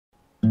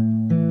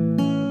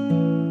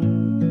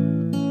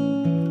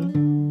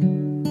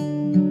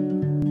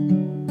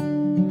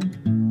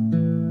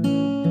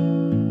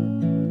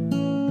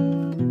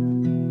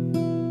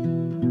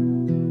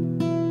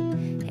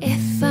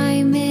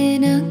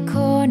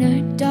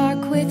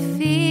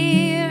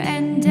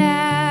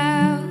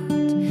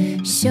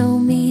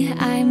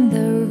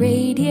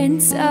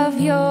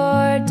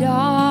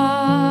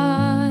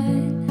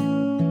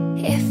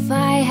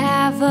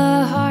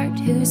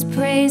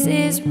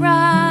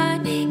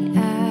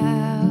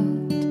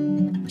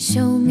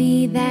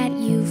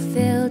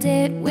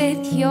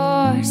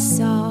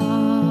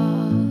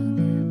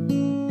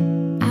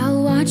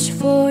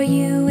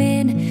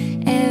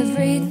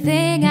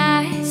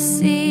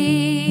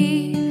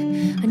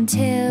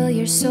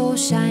your soul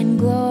shine,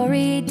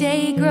 glory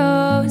day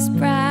grows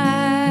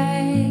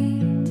bright,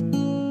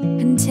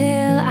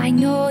 until I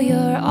know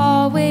you're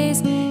always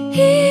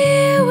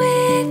here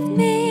with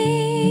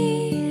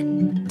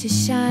me, to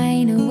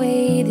shine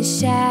away the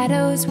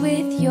shadows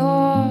with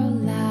your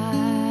light.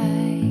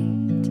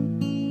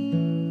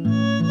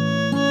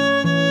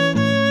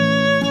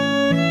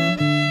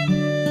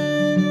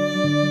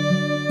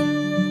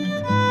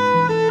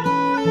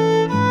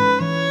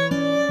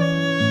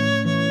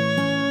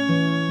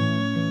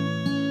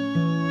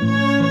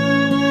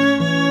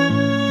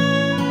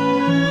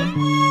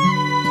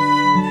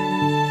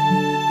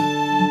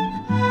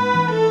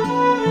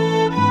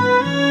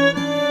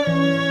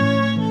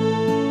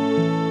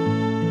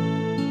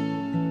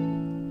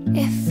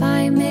 If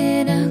I'm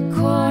in a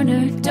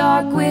corner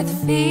dark with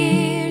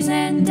fears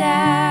and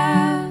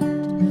doubt,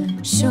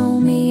 show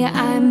me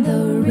I'm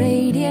the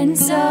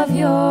radiance of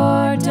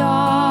your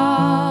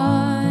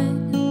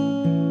dawn.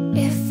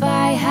 If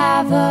I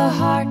have a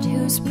heart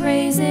whose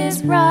praise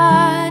is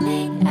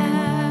running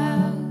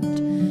out,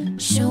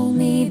 show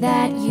me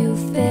that you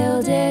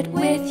filled it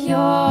with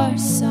your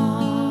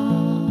song.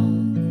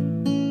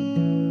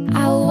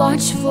 I'll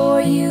watch for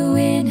you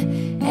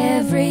in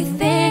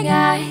everything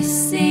I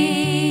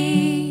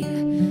see,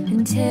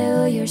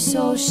 until your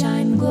soul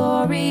shine,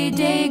 glory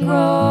day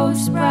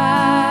grows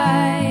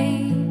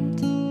bright,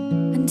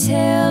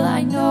 until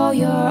I know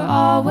you're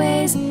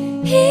always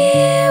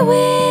here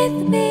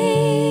with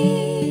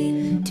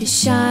me, to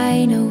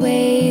shine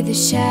away the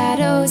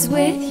shadows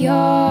with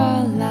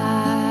your light.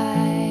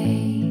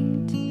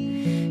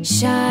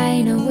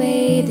 Shine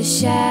away the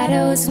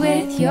shadows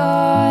with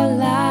your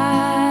light.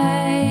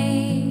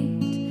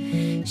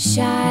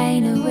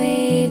 Shine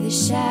away the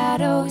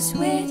shadows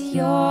with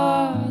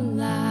your